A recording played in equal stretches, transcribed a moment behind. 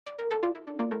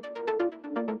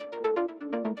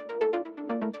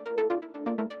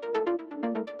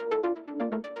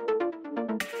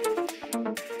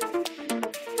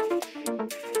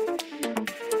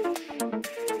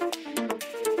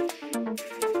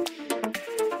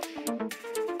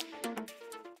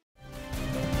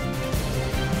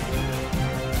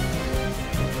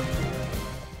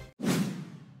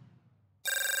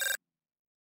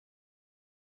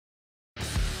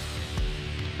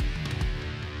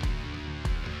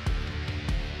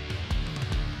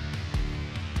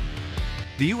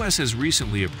The U.S. has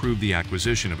recently approved the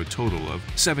acquisition of a total of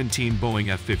 17 Boeing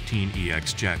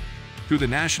F-15EX jet through the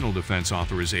National Defense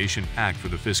Authorization Act for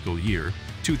the fiscal year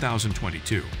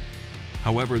 2022.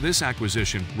 However, this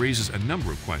acquisition raises a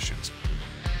number of questions.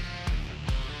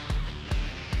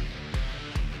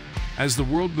 As the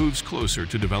world moves closer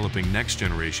to developing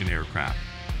next-generation aircraft,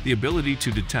 the ability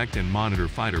to detect and monitor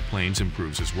fighter planes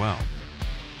improves as well.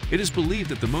 It is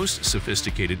believed that the most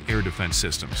sophisticated air defense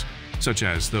systems, such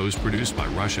as those produced by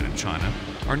Russia and China,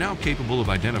 are now capable of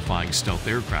identifying stealth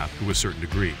aircraft to a certain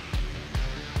degree.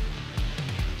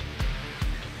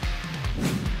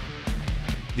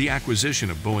 The acquisition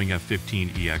of Boeing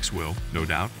F-15EX will, no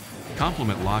doubt,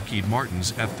 complement Lockheed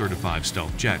Martin's F-35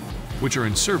 stealth jet, which are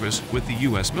in service with the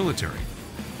U.S. military.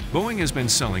 Boeing has been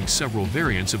selling several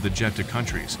variants of the jet to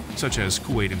countries, such as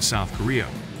Kuwait and South Korea,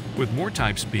 with more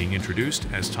types being introduced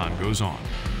as time goes on.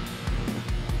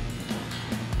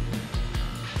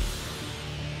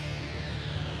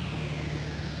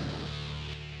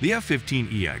 The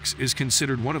F-15EX is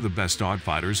considered one of the best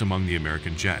dogfighters among the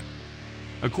American jet.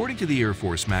 According to the Air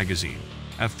Force magazine,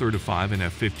 F-35 and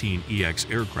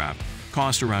F-15EX aircraft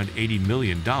cost around $80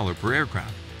 million per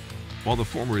aircraft. While the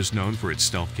former is known for its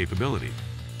stealth capability,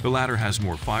 the latter has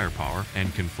more firepower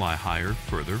and can fly higher,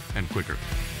 further, and quicker.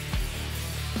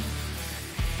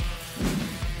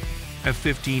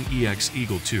 F-15EX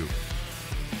Eagle II.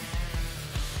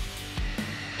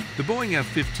 The Boeing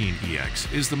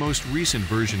F-15EX is the most recent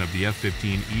version of the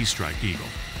F-15E Strike Eagle,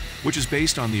 which is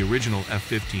based on the original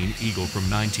F-15 Eagle from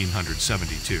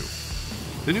 1972.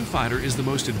 The new fighter is the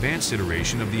most advanced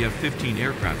iteration of the F-15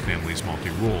 aircraft family's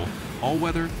multi-role,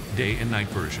 all-weather, day and night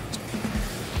versions.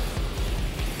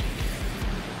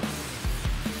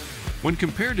 When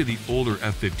compared to the older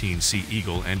F-15C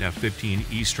Eagle and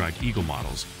F-15E Strike Eagle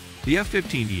models, the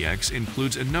F-15EX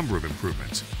includes a number of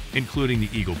improvements, including the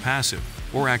Eagle Passive,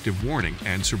 or Active Warning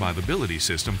and Survivability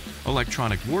System,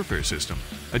 Electronic Warfare System,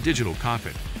 a digital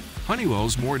cockpit,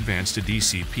 Honeywell's more advanced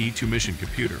DCP-2 mission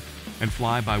computer, and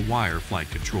fly-by-wire flight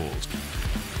controls.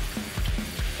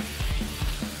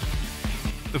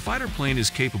 The fighter plane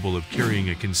is capable of carrying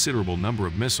a considerable number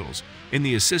of missiles in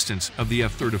the assistance of the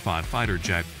F-35 fighter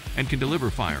jet and can deliver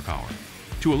firepower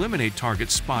to eliminate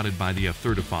targets spotted by the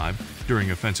F-35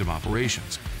 during offensive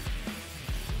operations.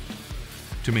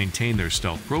 To maintain their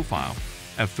stealth profile,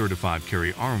 F-35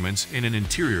 carry armaments in an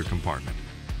interior compartment.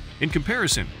 In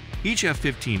comparison, each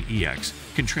F-15EX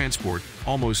can transport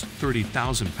almost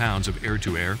 30,000 pounds of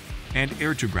air-to-air and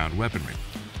air-to-ground weaponry.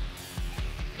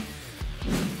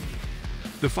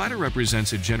 The fighter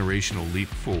represents a generational leap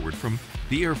forward from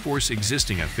the Air Force's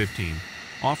existing F-15,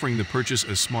 offering the purchase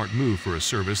a smart move for a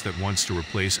service that wants to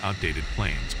replace outdated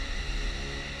planes.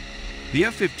 The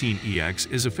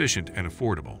F-15EX is efficient and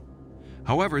affordable.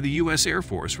 However, the U.S. Air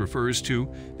Force refers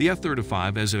to the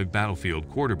F-35 as a battlefield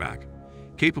quarterback,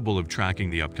 capable of tracking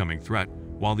the upcoming threat,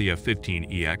 while the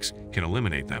F-15EX can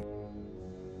eliminate them.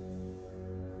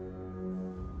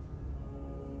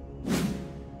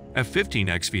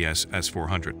 F-15X vs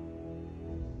S-400.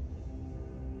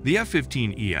 The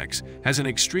F-15EX has an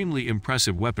extremely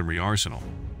impressive weaponry arsenal.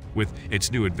 With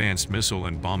its new advanced missile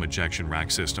and bomb ejection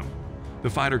rack system, the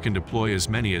fighter can deploy as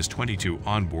many as 22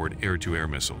 onboard air-to-air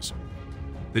missiles.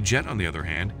 The jet, on the other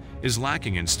hand, is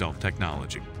lacking in stealth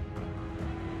technology.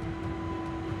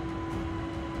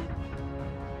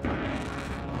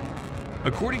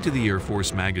 According to the Air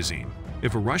Force magazine,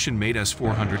 if a Russian-made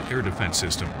S-400 air defense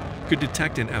system could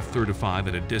detect an F-35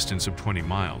 at a distance of 20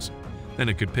 miles, then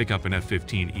it could pick up an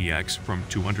F-15EX from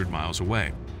 200 miles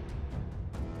away.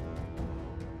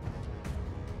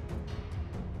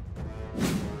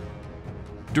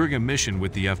 During a mission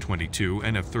with the F-22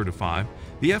 and F-35,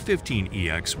 the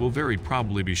F-15EX will very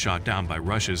probably be shot down by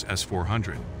Russia's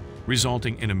S-400,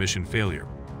 resulting in a mission failure.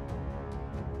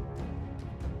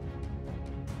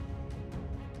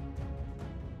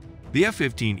 The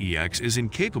F-15EX is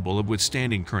incapable of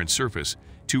withstanding current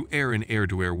surface-to-air and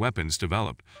air-to-air weapons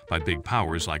developed by big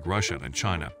powers like Russia and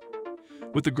China.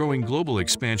 With the growing global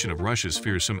expansion of Russia's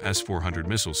fearsome S-400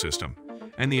 missile system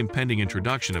and the impending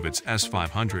introduction of its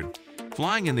S-500,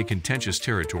 flying in the contentious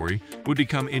territory would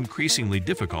become increasingly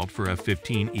difficult for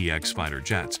F-15EX fighter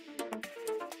jets.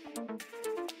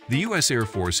 The U.S. Air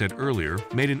Force had earlier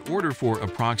made an order for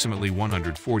approximately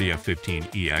 140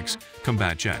 F-15EX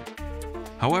combat jet.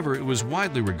 However, it was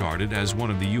widely regarded as one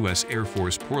of the U.S. Air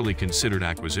Force poorly considered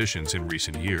acquisitions in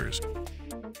recent years.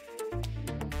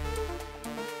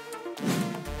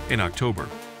 In October,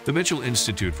 the Mitchell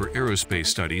Institute for Aerospace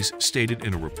Studies stated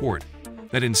in a report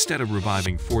that instead of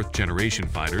reviving fourth-generation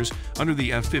fighters under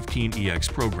the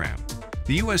F-15EX program,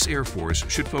 The U.S. Air Force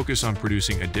should focus on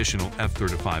producing additional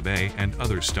F-35A and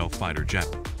other stealth fighter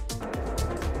jets.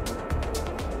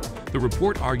 The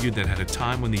report argued that at a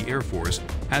time when the Air Force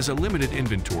has a limited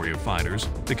inventory of fighters,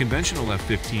 the conventional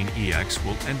F-15EX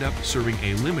will end up serving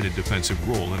a limited defensive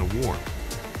role in a war.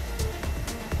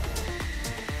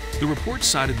 The report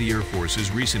cited the Air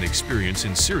Force's recent experience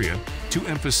in Syria to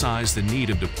emphasize the need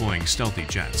of deploying stealthy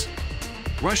jets.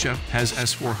 Russia has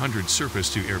S-400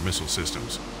 surface-to-air missile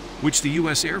systems, which the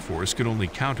U.S. Air Force could only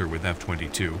counter with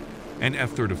F-22 and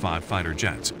F-35 fighter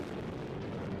jets.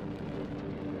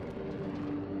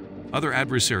 Other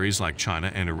adversaries like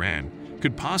China and Iran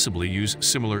could possibly use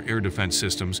similar air defense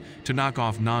systems to knock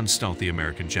off non-stealthy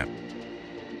American jets.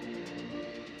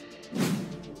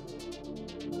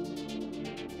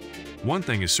 One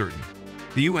thing is certain,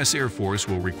 the U.S. Air Force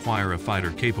will require a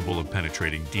fighter capable of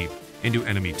penetrating deep into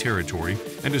enemy territory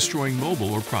and destroying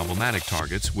mobile or problematic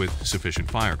targets with sufficient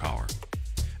firepower.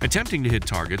 Attempting to hit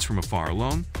targets from afar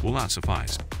alone will not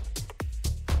suffice.